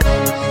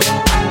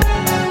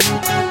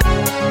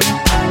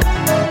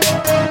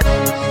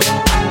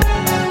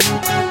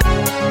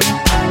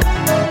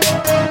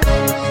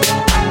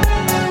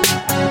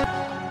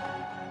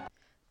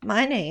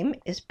My name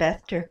is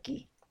Beth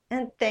Durkee,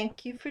 and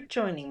thank you for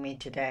joining me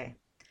today.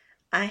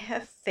 I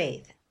have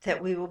faith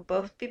that we will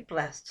both be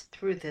blessed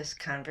through this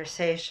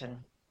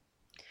conversation.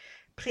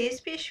 Please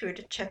be sure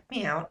to check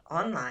me out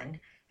online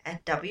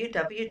at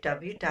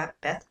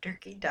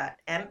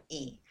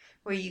www.bethdurkee.me,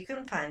 where you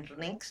can find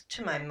links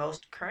to my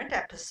most current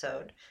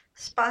episode,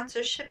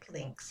 sponsorship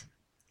links,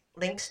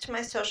 links to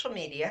my social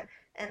media,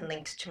 and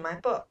links to my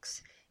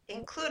books,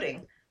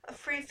 including a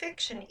free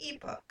fiction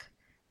ebook.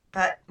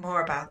 But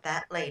more about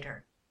that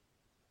later.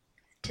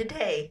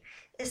 Today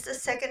is the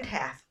second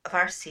half of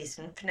our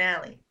season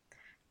finale.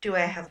 Do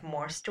I have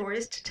more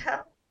stories to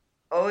tell?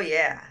 Oh,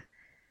 yeah,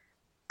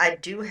 I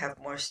do have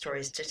more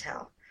stories to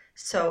tell.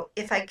 So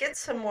if I get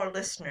some more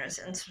listeners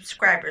and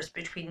subscribers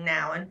between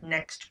now and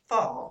next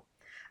fall,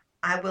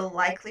 I will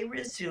likely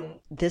resume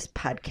this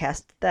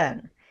podcast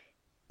then.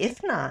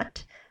 If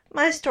not,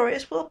 my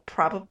stories will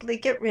probably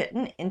get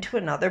written into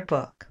another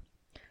book.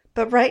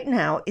 But right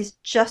now is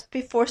just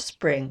before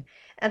spring,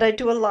 and I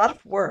do a lot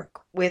of work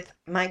with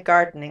my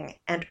gardening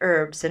and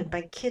herbs in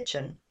my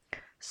kitchen.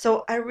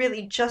 So I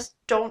really just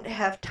don't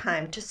have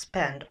time to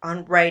spend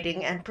on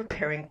writing and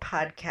preparing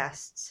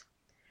podcasts.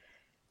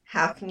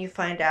 How can you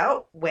find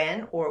out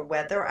when or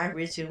whether I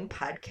resume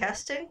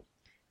podcasting?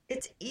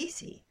 It's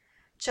easy.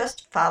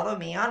 Just follow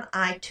me on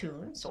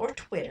iTunes or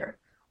Twitter,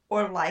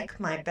 or like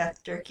my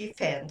Beth Durkee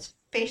Fans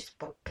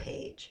Facebook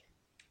page,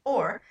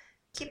 or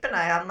keep an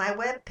eye on my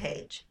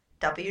webpage,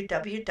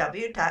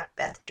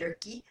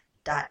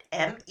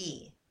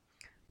 www.bethdurkee.me.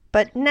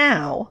 But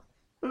now,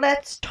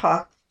 let's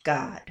talk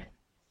God.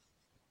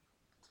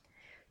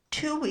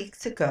 2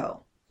 weeks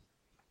ago,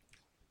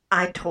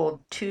 I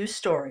told two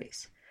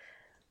stories.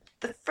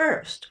 The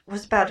first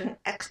was about an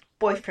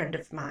ex-boyfriend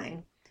of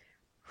mine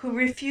who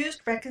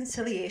refused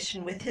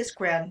reconciliation with his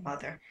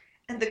grandmother,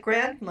 and the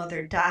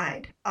grandmother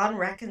died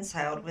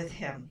unreconciled with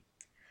him.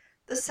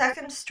 The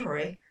second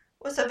story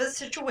was of a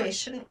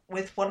situation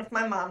with one of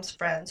my mom's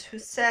friends who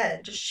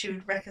said she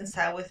would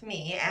reconcile with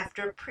me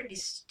after a pretty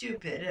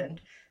stupid and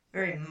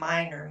very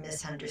minor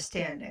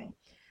misunderstanding,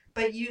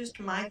 but used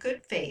my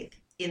good faith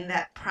in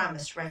that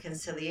promised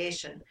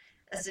reconciliation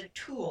as a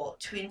tool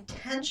to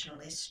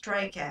intentionally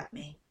strike at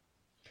me.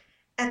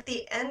 At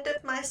the end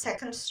of my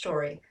second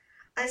story,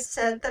 I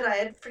said that I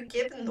had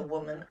forgiven the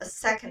woman a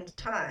second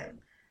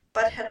time,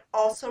 but had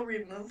also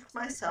removed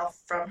myself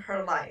from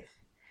her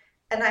life.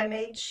 And I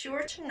made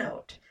sure to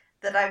note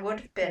that I would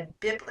have been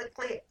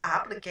biblically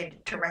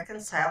obligated to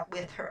reconcile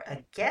with her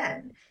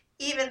again,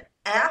 even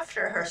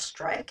after her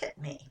strike at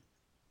me,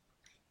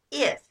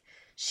 if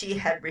she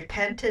had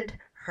repented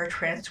her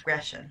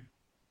transgression.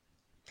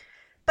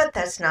 But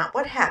that's not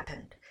what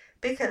happened,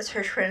 because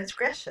her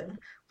transgression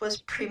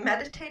was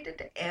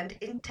premeditated and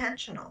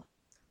intentional.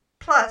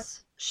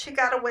 Plus, she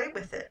got away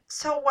with it,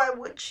 so why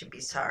would she be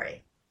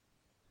sorry?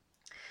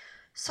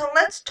 So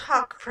let's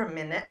talk for a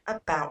minute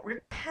about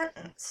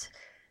repentance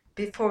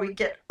before we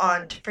get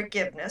on to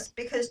forgiveness,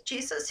 because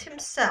Jesus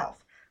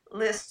himself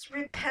lists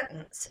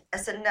repentance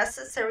as a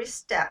necessary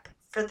step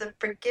for the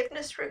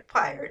forgiveness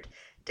required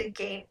to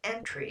gain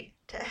entry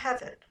to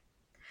heaven.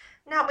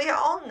 Now, we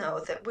all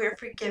know that we're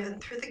forgiven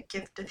through the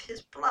gift of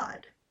his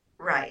blood,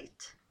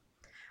 right?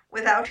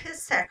 Without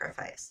his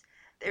sacrifice,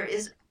 there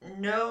is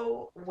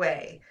no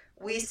way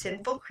we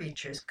sinful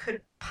creatures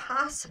could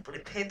possibly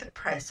pay the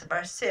price of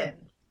our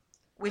sin,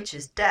 which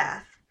is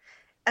death,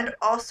 and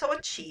also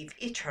achieve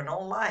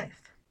eternal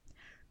life.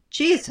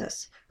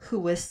 Jesus,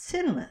 who was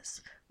sinless,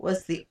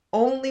 was the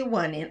only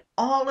one in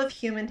all of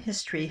human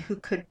history who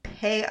could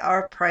pay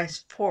our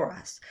price for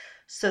us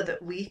so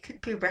that we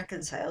could be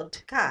reconciled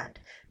to God,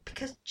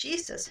 because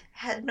Jesus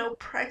had no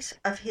price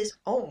of his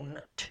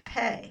own to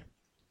pay.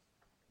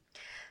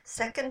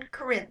 2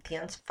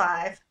 Corinthians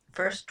 5,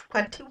 verse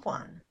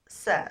 21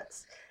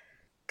 says,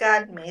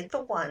 God made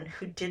the one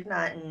who did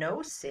not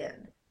know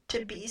sin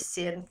to be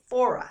sin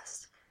for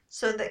us,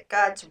 so that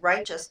God's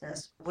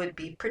righteousness would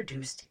be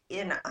produced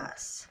in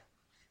us.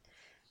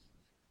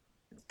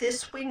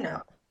 This we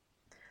know.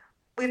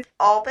 We've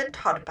all been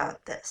taught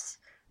about this,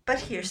 but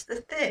here's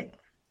the thing.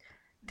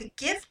 The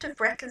gift of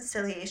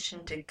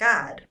reconciliation to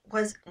God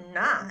was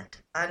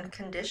not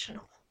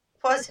unconditional,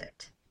 was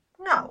it?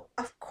 No,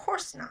 of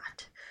course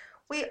not.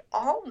 We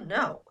all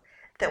know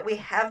that we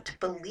have to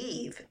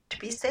believe to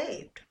be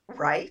saved,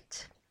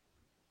 right?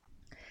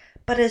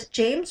 But as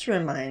James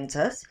reminds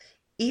us,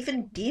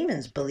 even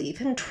demons believe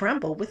and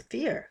tremble with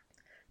fear.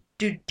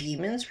 Do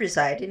demons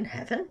reside in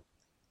heaven?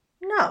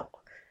 No,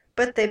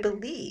 but they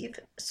believe,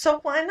 so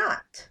why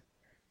not?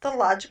 The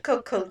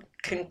logical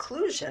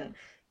conclusion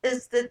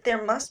is that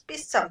there must be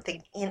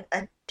something in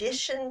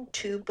addition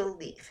to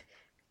belief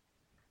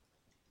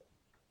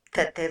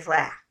that they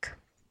lack.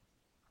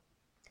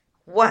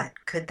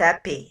 What could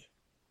that be?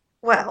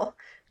 Well,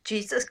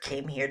 Jesus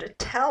came here to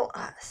tell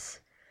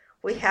us.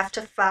 We have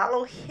to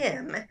follow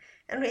him,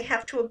 and we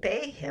have to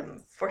obey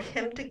him for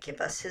him to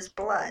give us his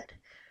blood,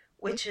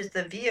 which is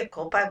the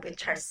vehicle by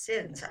which our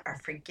sins are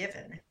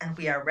forgiven and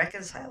we are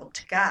reconciled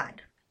to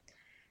God.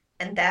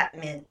 and that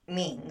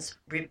means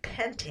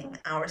repenting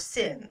our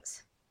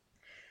sins.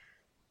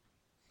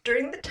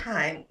 During the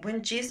time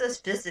when Jesus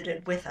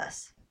visited with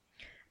us,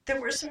 there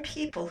were some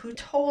people who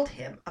told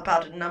him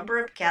about a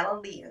number of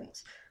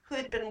Galileans who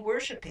had been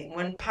worshiping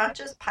when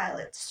Pontius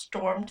Pilate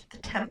stormed the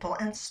temple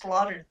and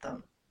slaughtered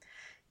them.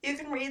 You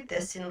can read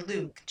this in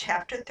Luke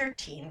chapter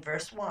 13,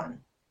 verse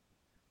 1.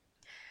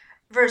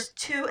 Verse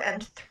 2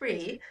 and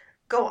 3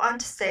 go on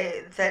to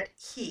say that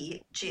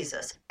he,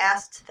 Jesus,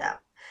 asked them,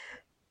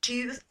 "Do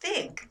you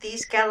think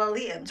these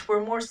Galileans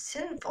were more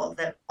sinful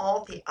than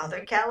all the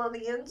other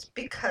Galileans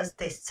because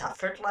they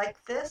suffered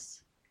like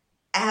this?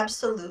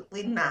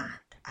 Absolutely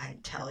not, I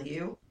tell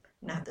you."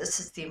 Now, this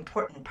is the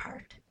important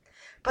part.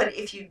 "But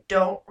if you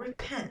don't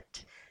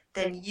repent,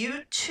 then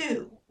you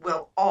too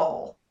will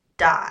all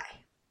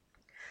die."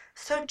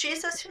 So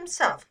Jesus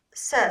himself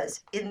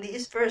says in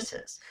these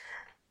verses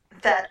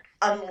that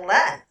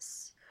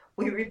unless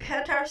we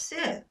repent our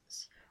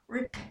sins,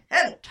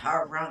 repent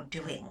our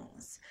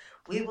wrongdoings,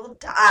 we will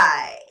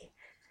die.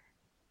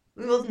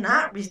 We will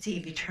not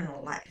receive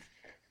eternal life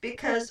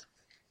because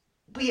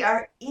we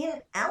are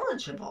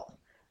ineligible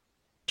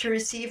to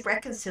receive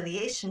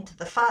reconciliation to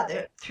the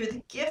Father through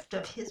the gift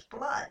of his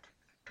blood.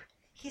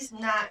 He's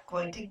not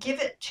going to give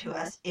it to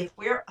us if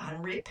we're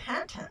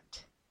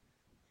unrepentant.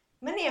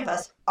 Many of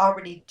us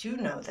already do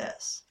know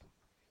this.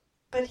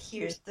 But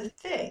here's the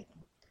thing.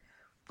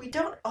 We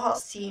don't all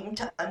seem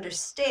to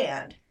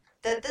understand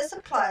that this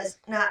applies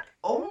not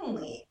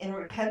only in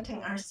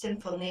repenting our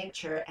sinful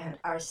nature and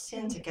our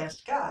sins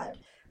against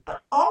God,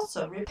 but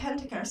also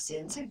repenting our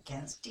sins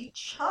against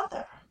each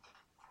other.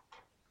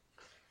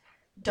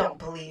 Don't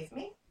believe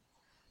me?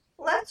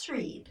 Let's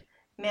read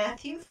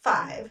Matthew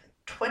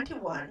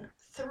 5:21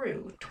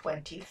 through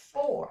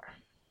 24.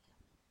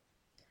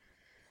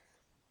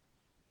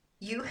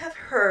 "You have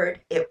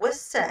heard it was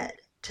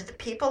said to the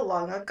people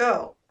long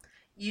ago,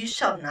 'You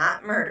shall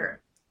not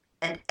murder,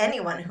 and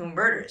anyone who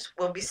murders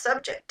will be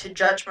subject to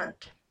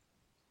judgment.'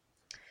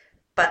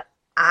 But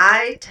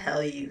I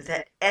tell you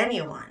that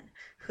anyone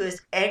who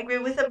is angry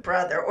with a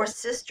brother or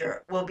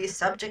sister will be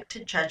subject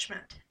to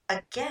judgment.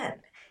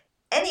 Again,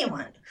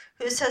 anyone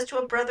who says to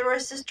a brother or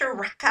sister,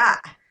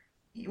 'Raka,'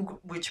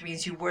 which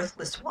means you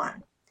worthless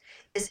one,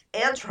 is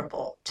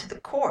answerable to the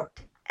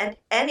court, and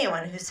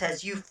anyone who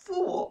says, 'You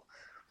fool,'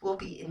 will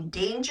be in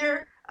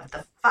danger of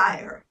the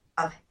fire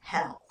of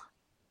hell.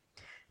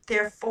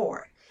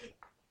 Therefore,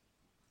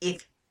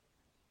 if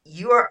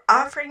you are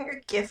offering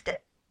your gift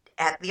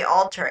at the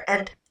altar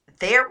and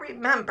there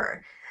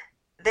remember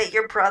that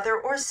your brother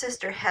or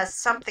sister has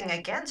something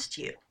against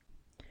you,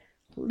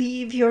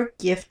 leave your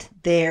gift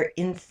there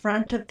in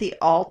front of the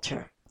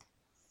altar.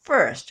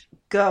 First,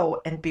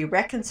 go and be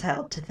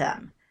reconciled to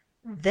them.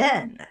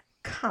 Then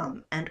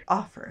come and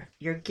offer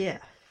your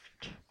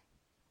gift."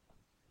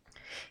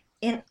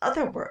 In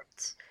other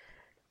words,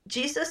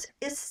 Jesus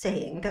is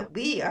saying that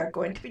we are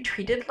going to be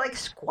treated like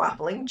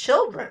squabbling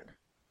children.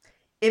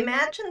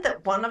 Imagine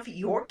that one of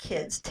your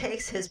kids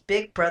takes his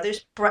big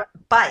brother's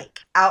bike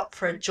out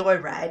for a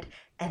joyride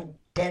and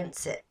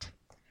dents it.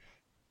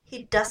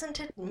 He doesn't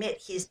admit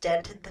he's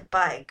dented the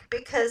bike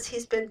because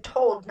he's been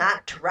told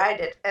not to ride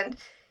it and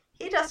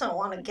he doesn't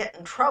want to get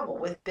in trouble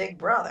with Big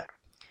Brother.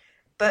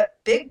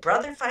 But Big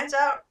Brother finds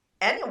out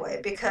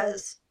anyway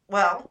because,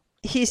 well,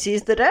 he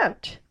sees the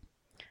dent.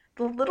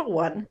 The little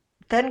one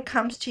then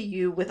comes to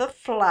you with a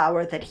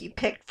flower that he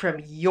picked from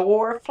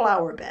your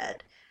flower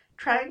bed,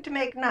 trying to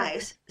make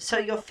nice so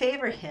you'll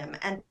favor him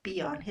and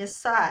be on his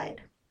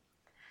side.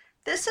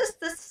 This is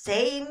the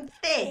same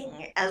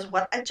thing as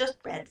what I just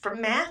read from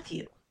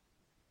Matthew.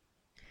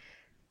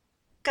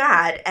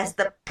 God, as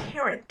the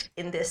parent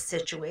in this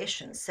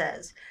situation,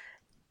 says,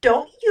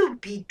 "Don't you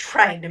be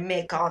trying to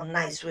make all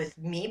nice with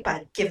me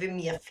by giving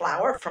me a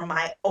flower from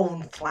my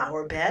own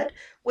flower bed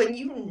when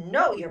you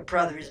know your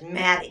brother's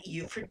mad at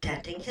you for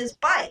denting his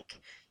bike.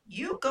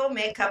 You go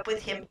make up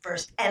with him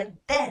first, and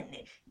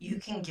then you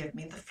can give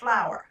me the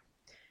flower.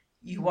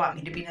 You want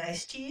me to be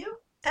nice to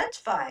you? That's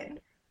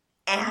fine.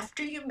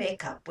 After you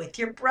make up with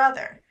your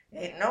brother.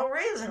 Ain't no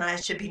reason I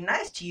should be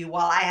nice to you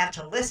while I have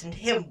to listen to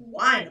him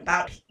whine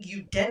about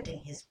you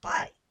denting his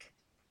bike."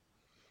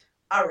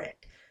 All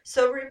right.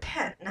 So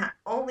repent not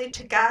only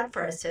to God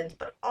for our sins,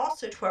 but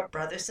also to our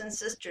brothers and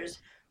sisters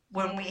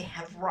whom we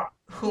have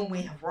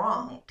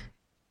wronged.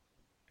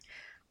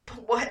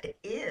 But what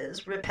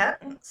is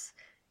repentance?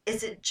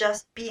 Is it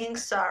just being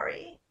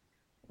sorry?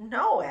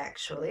 No,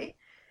 actually.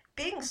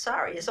 Being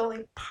sorry is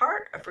only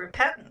part of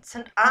repentance,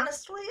 and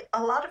honestly,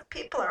 a lot of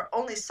people are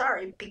only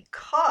sorry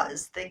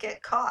because they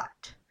get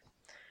caught.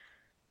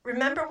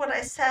 Remember what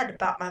I said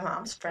about my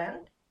mom's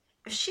friend?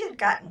 If she had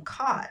gotten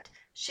caught,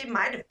 she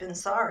might have been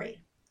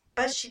sorry.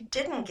 But she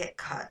didn't get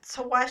caught,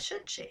 so why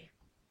should she?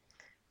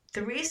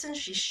 The reason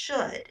she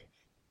should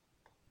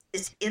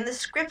is in the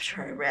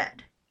scripture I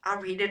read. I'll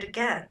read it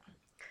again.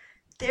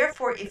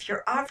 "Therefore, if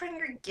you're offering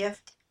your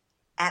gift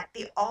at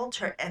the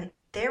altar and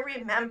there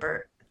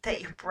remember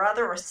that your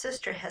brother or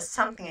sister has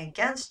something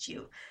against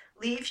you,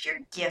 leave your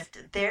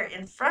gift there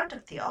in front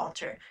of the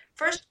altar.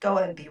 first go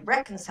and be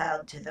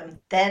reconciled to them,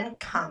 then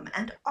come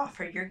and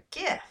offer your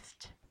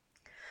gift.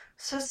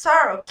 So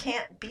sorrow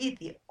can't be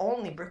the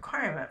only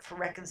requirement for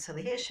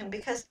reconciliation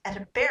because, at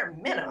a bare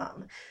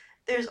minimum,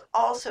 there's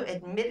also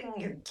admitting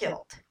your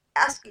guilt,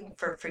 asking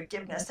for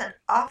forgiveness, and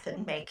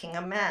often making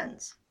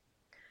amends.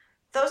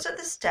 Those are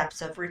the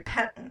steps of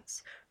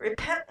repentance.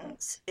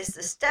 Repentance is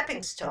the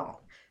stepping stone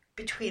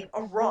between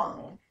a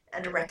wrong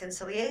and a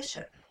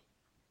reconciliation.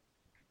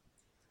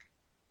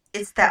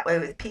 It's that way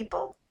with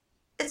people.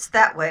 It's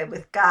that way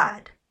with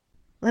God.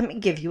 Let me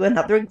give you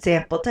another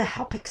example to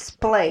help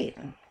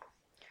explain.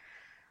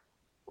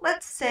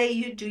 Let's say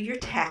you do your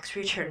tax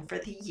return for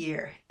the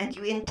year and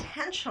you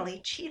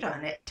intentionally cheat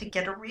on it to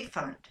get a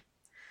refund.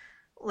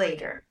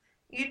 Later,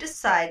 you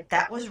decide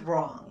that was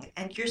wrong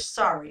and you're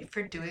sorry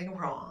for doing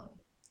wrong.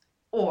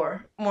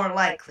 Or, more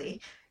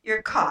likely,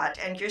 you're caught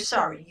and you're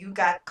sorry you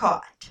got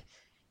caught.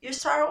 Your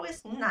sorrow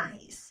is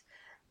nice,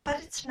 but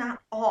it's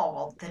not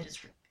all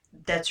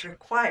that's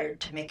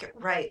required to make it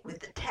right with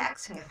the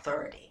taxing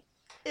authority,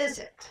 is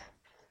it?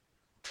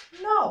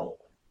 No.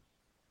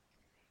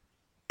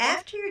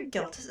 After your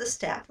guilt is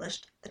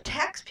established, the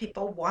tax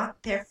people want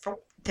their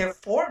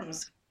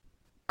forms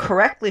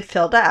correctly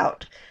filled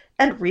out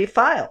and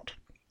refiled.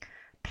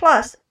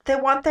 Plus, they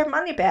want their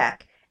money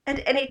back and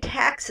any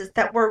taxes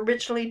that were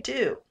originally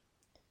due.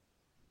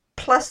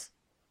 Plus,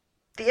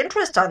 the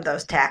interest on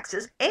those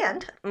taxes,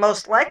 and,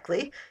 most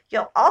likely,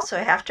 you'll also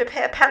have to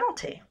pay a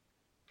penalty.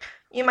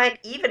 You might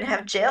even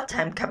have jail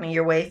time coming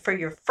your way for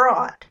your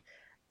fraud,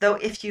 though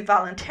if you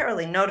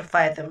voluntarily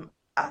notify them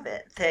of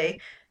it, they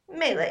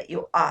may let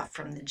you off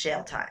from the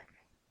jail time.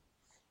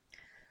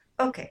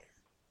 Okay,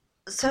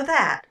 so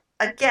that,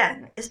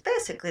 again, is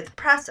basically the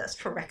process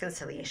for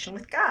reconciliation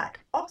with God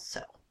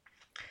also.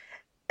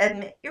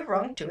 Admit your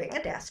wrongdoing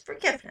and ask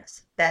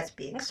forgiveness. That's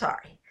being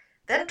sorry.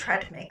 Then try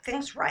to make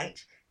things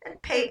right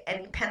and pay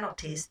any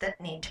penalties that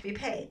need to be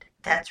paid.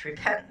 That's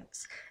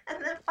repentance.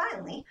 And then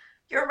finally,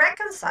 you're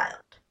reconciled.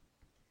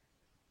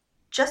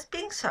 Just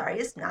being sorry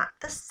is not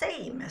the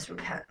same as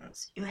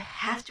repentance. You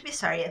have to be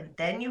sorry and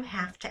then you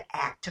have to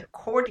act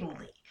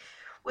accordingly,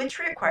 which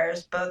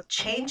requires both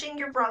changing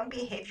your wrong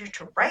behavior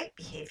to right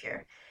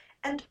behavior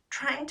and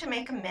trying to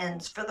make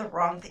amends for the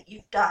wrong that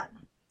you've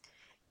done.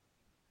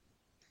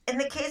 In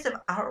the case of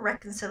our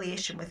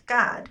reconciliation with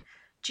God,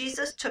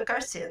 Jesus took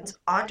our sins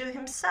onto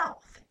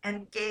himself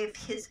and gave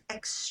his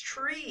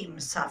extreme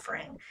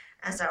suffering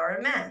as our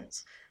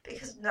amends,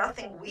 because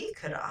nothing we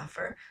could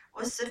offer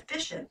was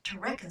sufficient to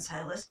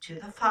reconcile us to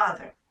the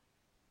Father.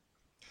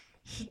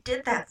 He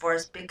did that for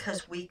us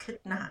because we could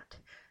not,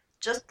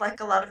 just like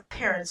a lot of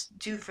parents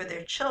do for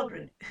their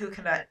children who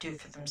cannot do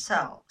for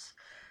themselves.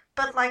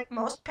 But like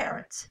most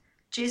parents,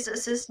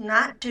 Jesus is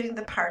not doing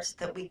the parts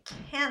that we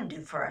can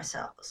do for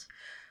ourselves.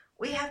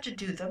 We have to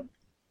do them,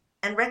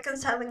 and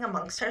reconciling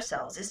amongst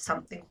ourselves is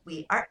something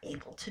we are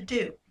able to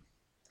do.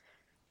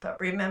 But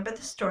remember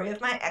the story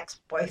of my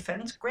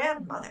ex-boyfriend's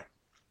grandmother.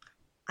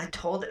 I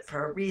told it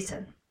for a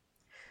reason.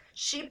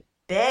 She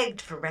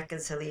begged for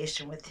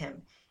reconciliation with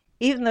him,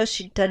 even though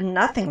she'd done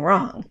nothing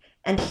wrong,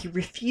 and he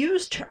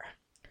refused her.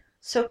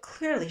 So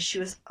clearly she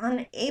was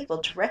unable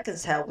to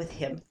reconcile with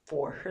him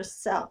for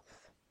herself.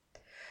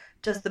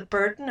 Does the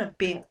burden of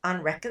being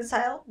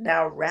unreconciled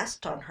now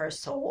rest on her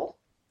soul?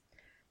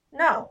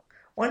 No.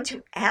 Once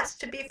you ask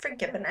to be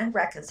forgiven and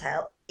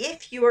reconciled,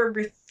 if you are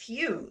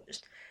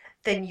refused,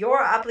 then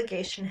your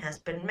obligation has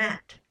been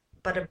met.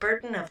 But a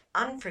burden of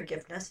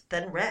unforgiveness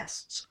then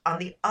rests on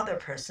the other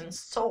person's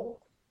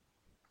soul.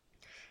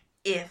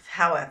 If,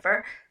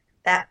 however,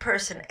 that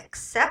person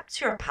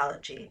accepts your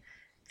apology,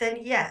 then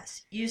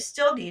yes, you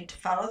still need to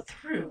follow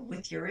through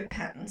with your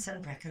repentance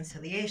and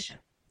reconciliation.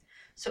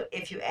 So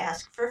if you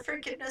ask for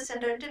forgiveness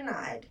and are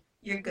denied,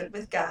 you're good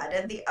with God,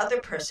 and the other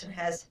person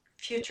has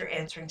future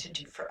answering to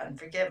do for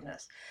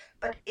unforgiveness.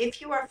 But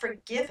if you are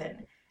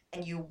forgiven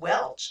and you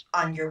welch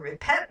on your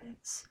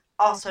repentance,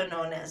 also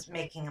known as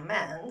making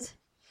amends,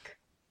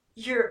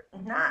 you're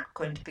not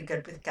going to be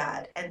good with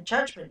God, and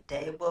Judgment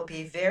Day will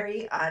be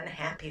very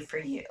unhappy for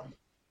you.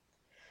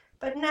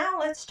 But now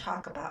let's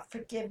talk about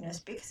forgiveness,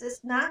 because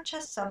it's not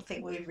just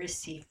something we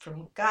receive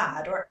from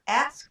God or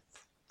ask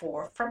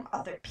for from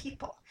other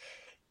people.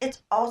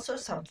 It's also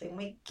something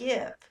we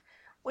give.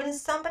 When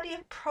somebody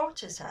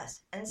approaches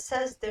us and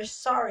says they're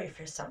sorry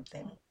for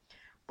something,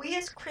 we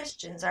as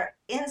Christians are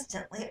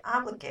instantly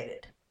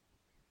obligated.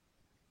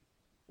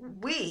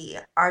 We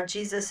are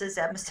Jesus'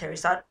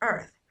 emissaries on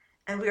earth,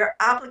 and we are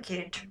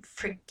obligated to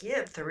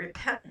forgive the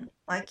repentant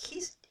like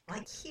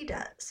he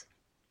does.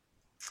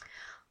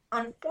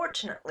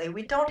 Unfortunately,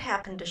 we don't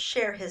happen to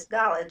share his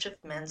knowledge of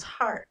men's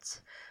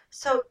hearts.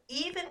 So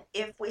even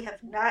if we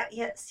have not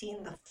yet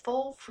seen the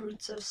full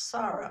fruits of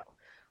sorrow,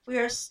 we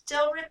are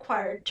still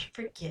required to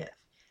forgive,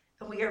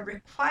 and we are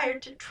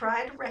required to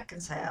try to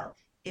reconcile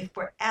if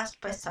we're asked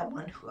by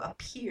someone who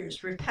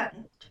appears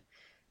repentant.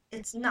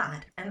 It's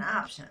not an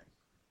option.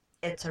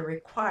 It's a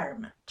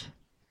requirement.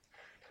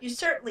 You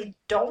certainly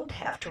don't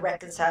have to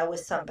reconcile with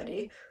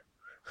somebody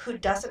who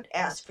doesn't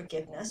ask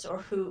forgiveness or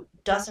who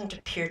doesn't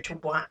appear to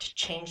want to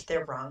change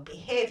their wrong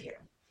behavior,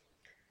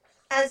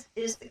 as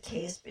is the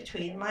case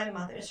between my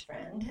mother's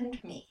friend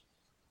and me,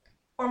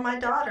 or my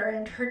daughter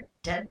and her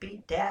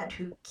deadbeat dad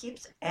who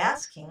keeps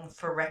asking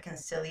for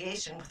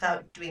reconciliation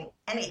without doing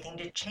anything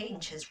to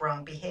change his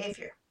wrong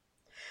behavior.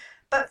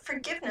 But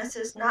forgiveness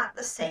is not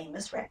the same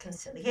as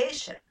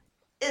reconciliation,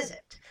 is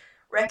it?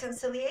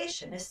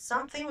 Reconciliation is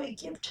something we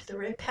give to the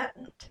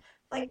repentant,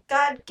 like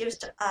God gives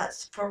to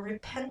us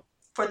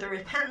for the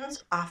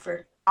repentance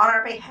offered on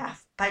our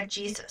behalf by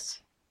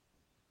Jesus.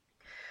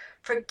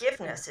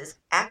 Forgiveness is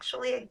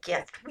actually a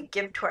gift we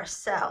give to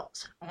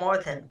ourselves more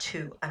than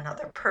to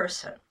another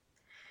person.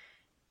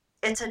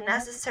 It's a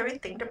necessary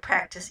thing to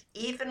practice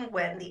even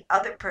when the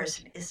other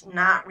person is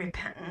not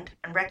repentant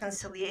and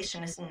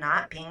reconciliation is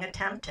not being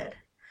attempted.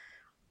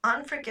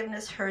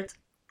 Unforgiveness hurts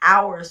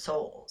our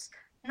souls,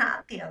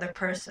 not the other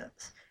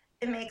person's.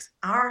 It makes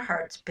our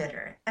hearts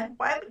bitter. And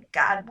why would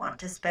God want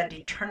to spend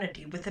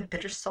eternity with a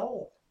bitter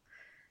soul?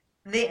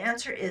 The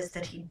answer is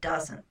that He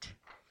doesn't.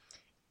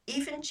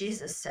 Even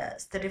Jesus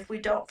says that if we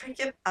don't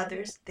forgive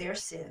others their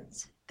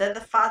sins, then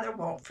the Father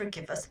won't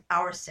forgive us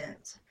our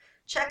sins.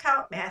 Check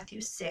out Matthew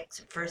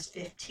 6, verse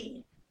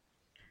 15.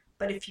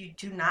 But if you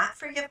do not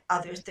forgive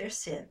others their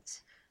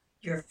sins,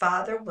 your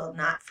Father will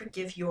not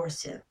forgive your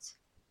sins.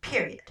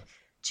 Period.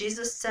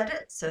 Jesus said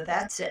it, so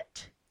that's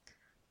it.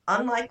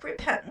 Unlike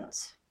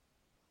repentance,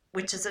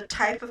 which is a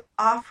type of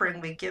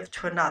offering we give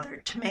to another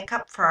to make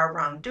up for our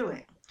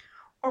wrongdoing,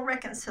 or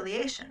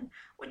reconciliation,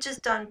 which is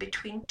done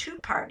between two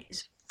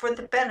parties for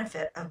the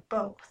benefit of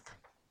both.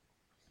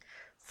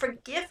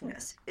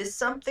 Forgiveness is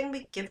something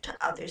we give to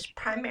others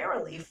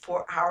primarily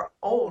for our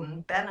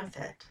own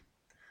benefit.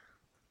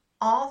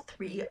 All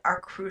three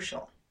are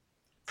crucial: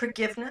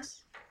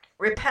 forgiveness,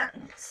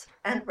 repentance,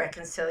 and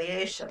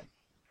reconciliation.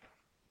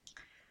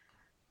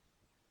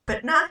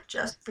 But not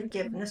just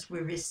forgiveness we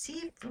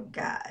receive from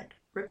God,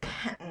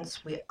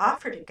 repentance we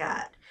offer to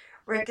God,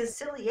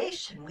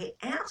 reconciliation we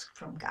ask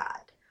from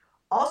God.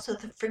 Also,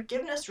 the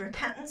forgiveness,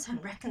 repentance,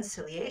 and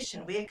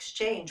reconciliation we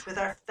exchange with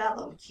our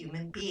fellow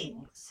human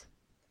beings.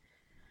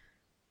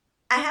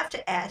 I have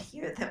to add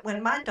here that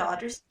when my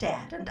daughter's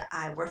dad and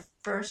I were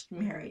first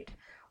married,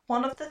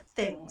 one of the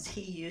things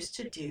he used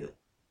to do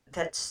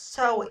that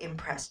so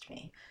impressed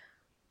me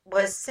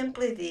was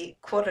simply the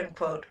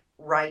quote-unquote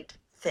right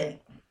thing.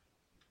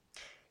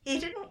 He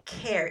didn't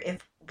care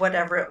if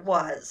whatever it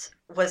was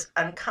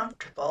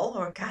uncomfortable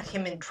or got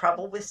him in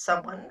trouble with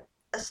someone,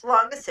 as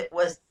long as it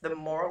was the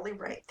morally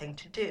right thing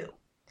to do.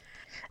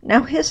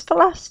 Now, his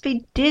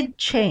philosophy did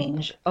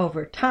change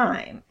over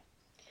time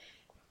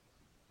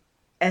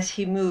as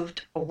he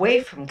moved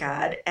away from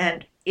God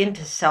and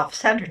into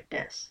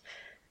self-centeredness.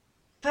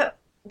 But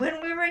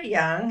when we were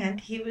young and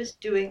he was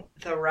doing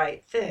the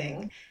right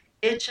thing,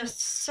 it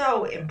just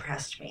so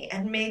impressed me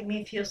and made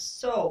me feel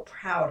so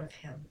proud of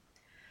him.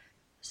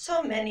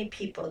 So many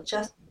people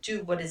just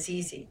do what is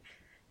easy.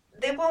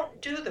 They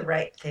won't do the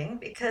right thing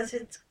because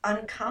it's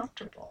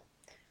uncomfortable.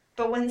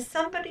 But when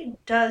somebody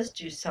does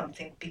do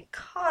something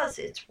because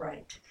it's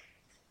right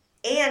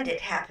and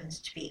it happens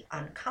to be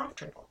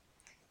uncomfortable,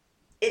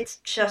 it's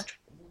just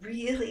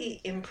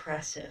really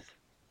impressive.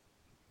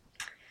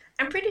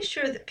 I'm pretty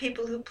sure that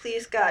people who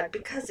please God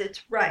because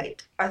it's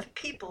right are the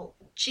people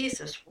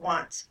Jesus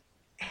wants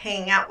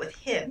hanging out with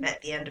him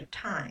at the end of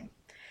time.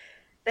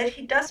 That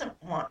he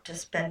doesn't want to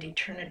spend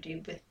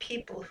eternity with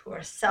people who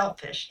are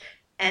selfish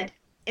and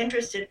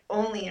interested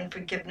only in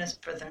forgiveness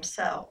for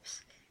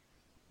themselves.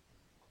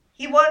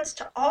 He wants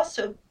us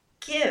also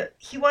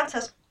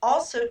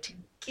to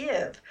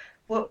give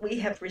what we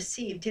have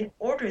received in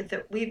order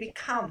that we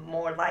become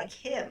more like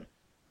him.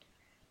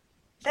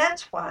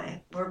 That's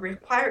why we're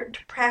required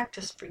to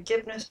practice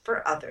forgiveness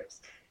for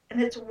others,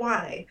 and it's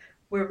why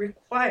we're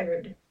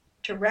required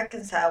to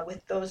reconcile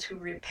with those who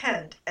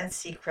repent and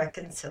seek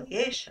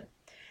reconciliation.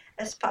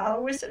 As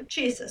followers of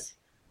Jesus,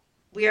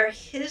 we are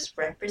his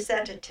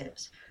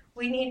representatives.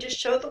 We need to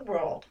show the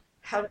world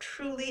how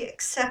truly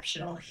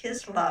exceptional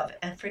his love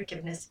and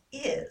forgiveness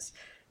is,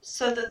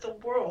 so that the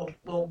world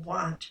will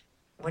want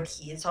what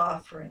he is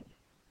offering.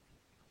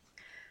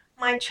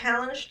 My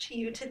challenge to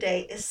you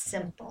today is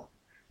simple.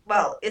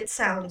 Well, it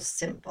sounds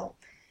simple.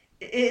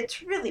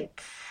 It's really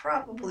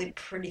probably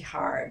pretty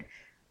hard.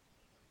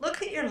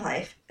 Look at your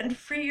life and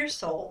free your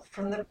soul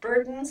from the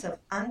burdens of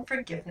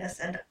unforgiveness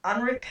and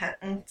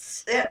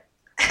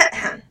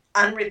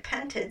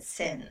unrepented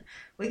sin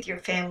with your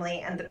family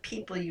and the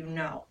people you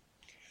know.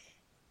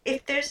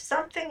 If there's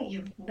something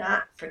you've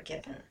not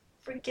forgiven,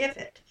 forgive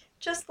it.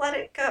 Just let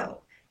it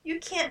go. You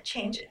can't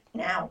change it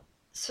now,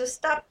 so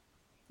stop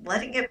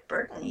letting it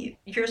burden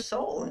your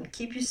soul and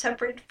keep you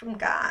separated from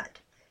God.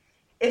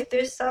 If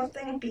there's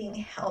something being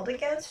held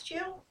against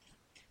you,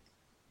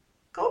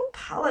 go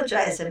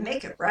apologize and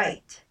make it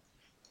right.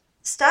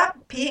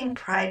 Stop being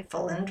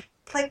prideful and,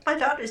 like my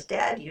daughter's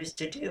dad used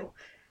to do,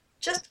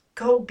 just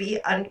go be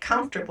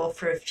uncomfortable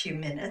for a few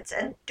minutes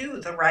and do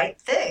the right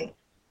thing.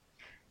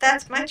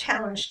 That's my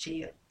challenge to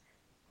you.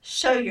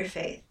 Show your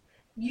faith.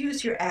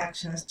 use your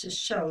actions to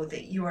show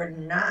that you are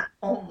not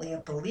only a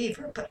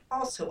believer, but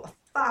also a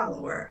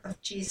follower of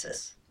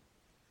Jesus.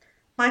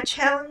 My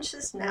challenge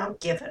is now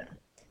given.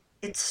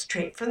 It's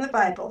straight from the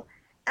Bible,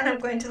 and I'm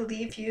going to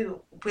leave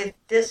you with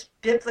this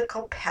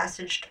biblical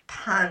passage to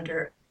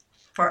ponder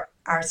for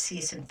our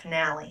season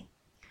finale.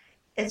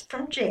 It's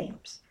from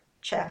James,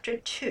 chapter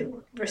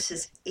 2,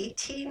 verses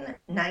 18,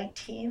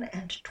 19,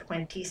 and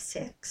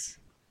 26.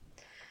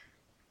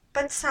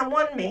 But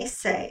someone may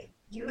say,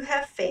 "You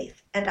have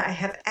faith, and I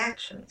have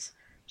actions.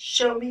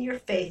 Show me your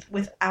faith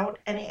without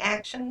any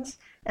actions,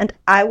 and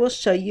I will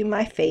show you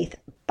my faith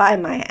by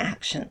my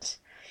actions."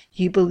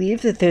 You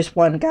believe that there's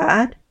one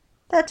God?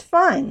 That's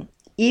fine.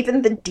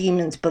 Even the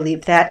demons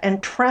believe that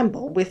and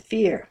tremble with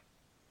fear.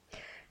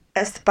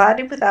 As the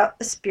body without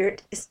the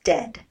spirit is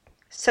dead,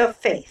 so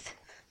faith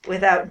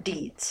without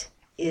deeds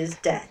is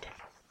dead.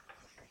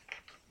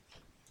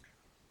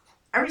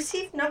 I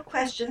received no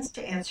questions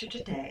to answer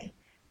today,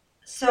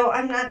 so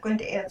I'm not going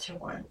to answer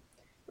one.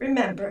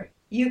 Remember,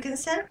 you can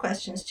send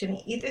questions to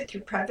me either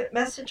through private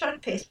message on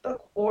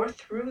Facebook or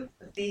through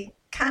the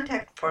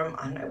contact form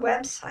on my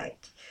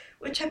website,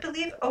 which I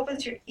believe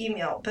opens your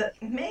email,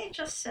 but may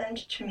just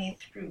send to me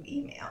through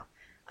email.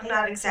 I'm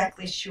not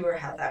exactly sure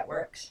how that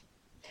works.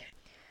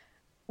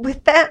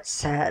 With that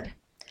said,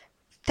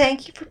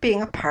 thank you for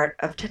being a part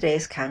of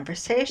today's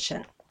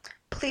conversation.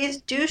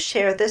 Please do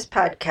share this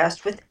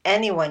podcast with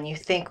anyone you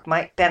think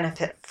might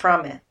benefit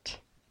from it.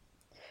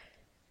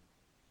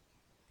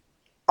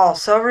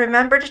 Also,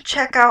 remember to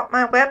check out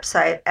my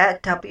website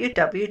at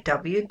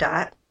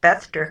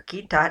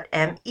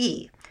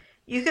www.bethdurkee.me.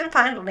 You can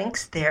find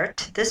links there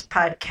to this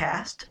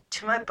podcast,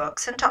 to my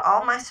books, and to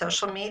all my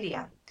social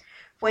media.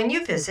 When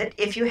you visit,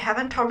 if you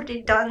haven't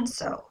already done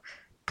so,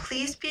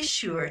 please be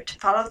sure to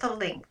follow the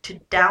link to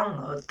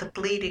download The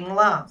Bleeding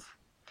Love.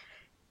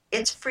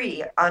 It's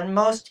free on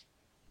most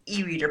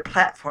e-reader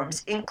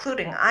platforms,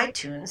 including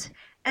iTunes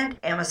and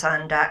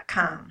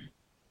Amazon.com.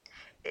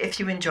 If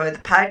you enjoy the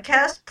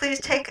podcast, please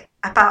take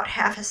about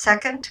half a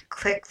second to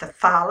click the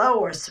follow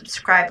or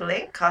subscribe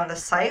link on the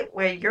site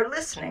where you're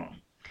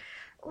listening.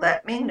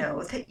 Let me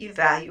know that you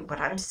value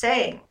what I'm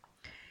saying.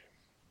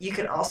 You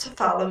can also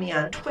follow me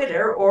on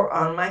Twitter or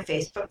on my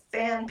Facebook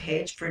fan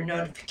page for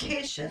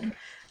notification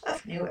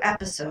of new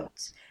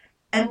episodes.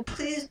 And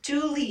please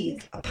do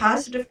leave a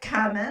positive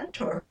comment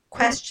or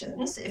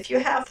questions if you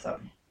have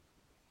them.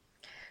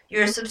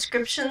 Your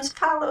subscriptions,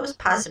 follows,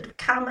 positive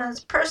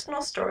comments,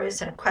 personal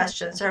stories, and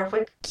questions are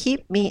what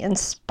keep me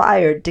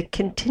inspired to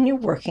continue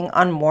working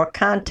on more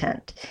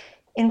content.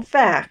 In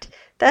fact,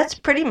 that's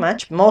pretty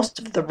much most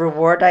of the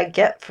reward I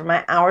get for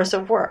my hours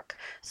of work.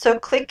 So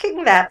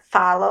clicking that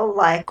follow,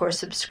 like, or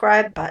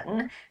subscribe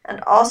button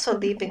and also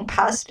leaving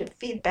positive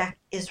feedback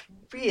is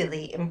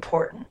really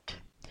important.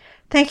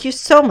 Thank you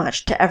so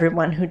much to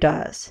everyone who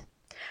does.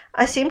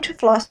 I seem to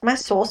have lost my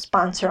sole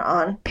sponsor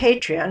on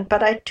Patreon,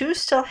 but I do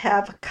still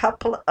have a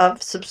couple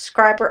of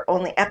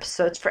subscriber-only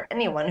episodes for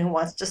anyone who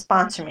wants to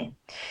sponsor me.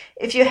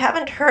 If you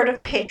haven't heard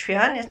of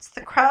Patreon, it's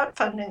a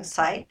crowdfunding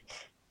site,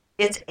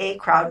 and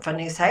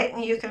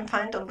you can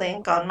find a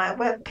link on my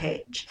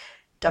webpage,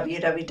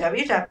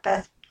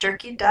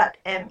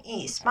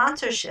 www.bethdurkee.me.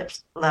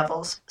 Sponsorships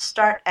levels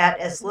start at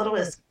as little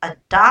as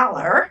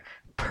 $1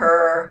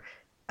 per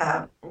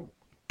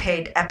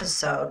paid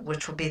episode,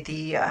 which will be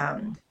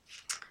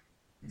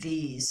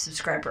the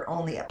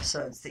subscriber-only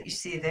episodes that you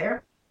see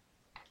there.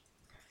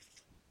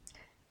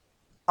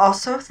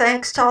 Also,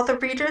 thanks to all the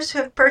readers who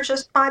have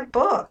purchased my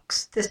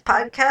books. This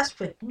podcast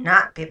would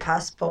not be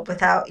possible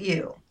without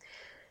you.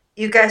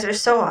 You guys are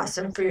so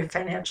awesome for your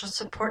financial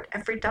support.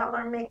 Every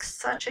dollar makes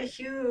such a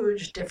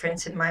huge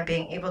difference in my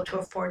being able to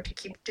afford to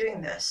keep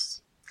doing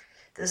this.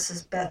 This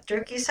is Beth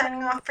Durkee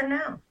signing off for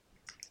now.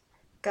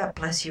 God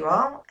bless you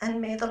all, and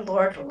may the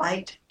Lord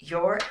light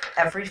your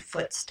every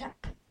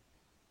footstep.